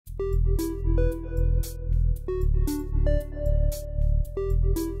Hey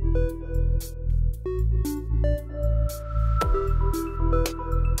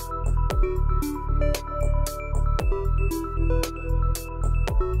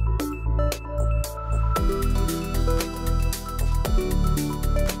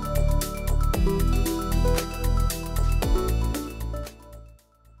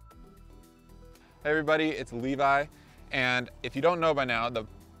everybody, it's Levi, and if you don't know by now, the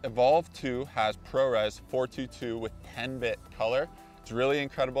Evolve 2 has ProRes 422 with 10-bit color. It's really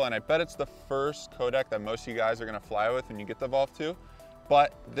incredible, and I bet it's the first codec that most of you guys are gonna fly with when you get the Evolve 2,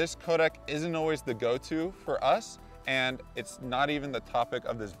 but this codec isn't always the go-to for us, and it's not even the topic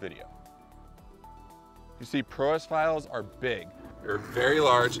of this video. You see, ProRes files are big. They're very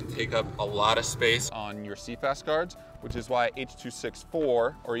large and take up a lot of space on your CFast cards, which is why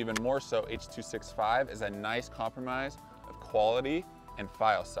H.264, or even more so H.265, is a nice compromise of quality and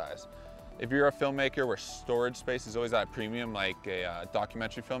file size. If you're a filmmaker where storage space is always at a premium, like a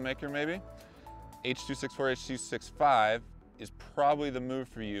documentary filmmaker maybe, H.264, H.265 is probably the move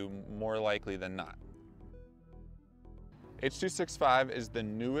for you more likely than not. H.265 is the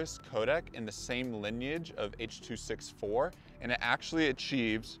newest codec in the same lineage of H.264, and it actually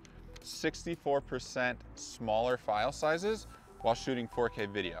achieves 64% smaller file sizes while shooting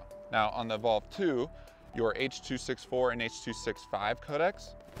 4K video. Now on the Evolve 2, your H.264 and H.265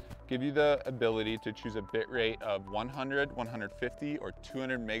 codecs give you the ability to choose a bitrate of 100, 150, or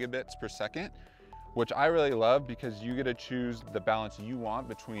 200 megabits per second, which I really love because you get to choose the balance you want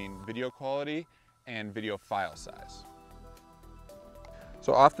between video quality and video file size.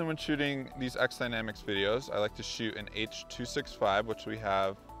 So often when shooting these XDynamics videos, I like to shoot an H.265, which we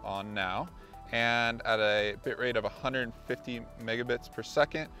have on now, and at a bitrate of 150 megabits per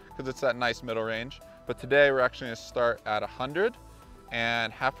second, because it's that nice middle range. But today we're actually gonna start at 100,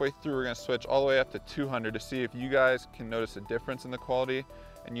 and halfway through we're gonna switch all the way up to 200 to see if you guys can notice a difference in the quality,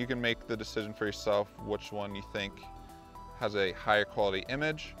 and you can make the decision for yourself which one you think has a higher quality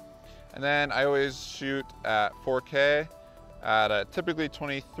image. And then I always shoot at 4K, at typically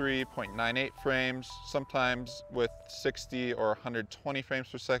 23.98 frames, sometimes with 60 or 120 frames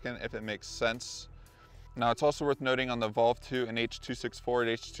per second if it makes sense. Now it's also worth noting on the Evolve 2 and H.264 and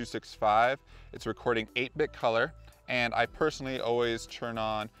H.265, it's recording 8-bit color, and I personally always turn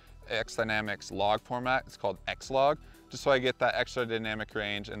on XDynamics log format. It's called Xlog, just so I get that extra dynamic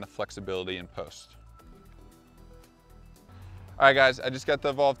range and the flexibility in post. All right guys, I just got the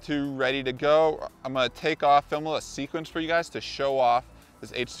Evolve 2 ready to go. I'm gonna take off, film a little sequence for you guys to show off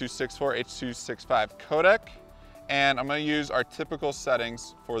this H.264, H.265 codec, and I'm gonna use our typical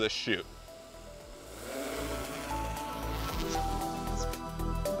settings for this shoot.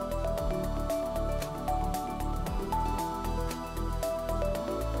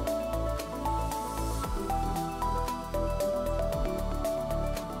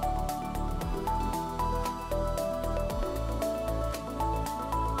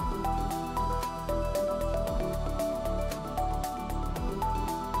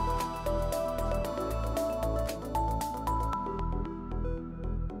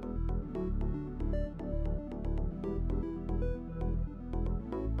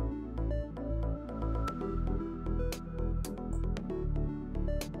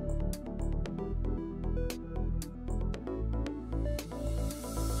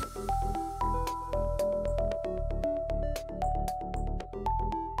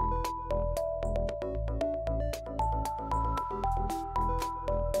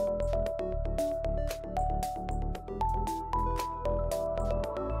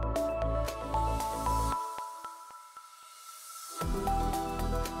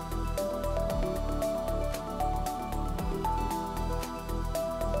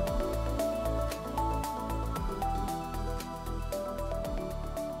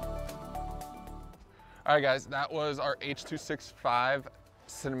 All right guys, that was our H.265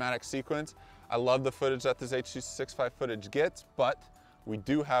 cinematic sequence. I love the footage that this H.265 footage gets, but we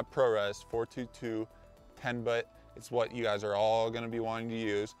do have ProRes 422 10-bit. It's what you guys are all gonna be wanting to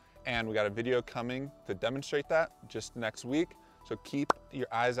use. And we got a video coming to demonstrate that just next week. So keep your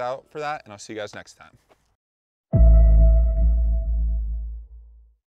eyes out for that, and I'll see you guys next time.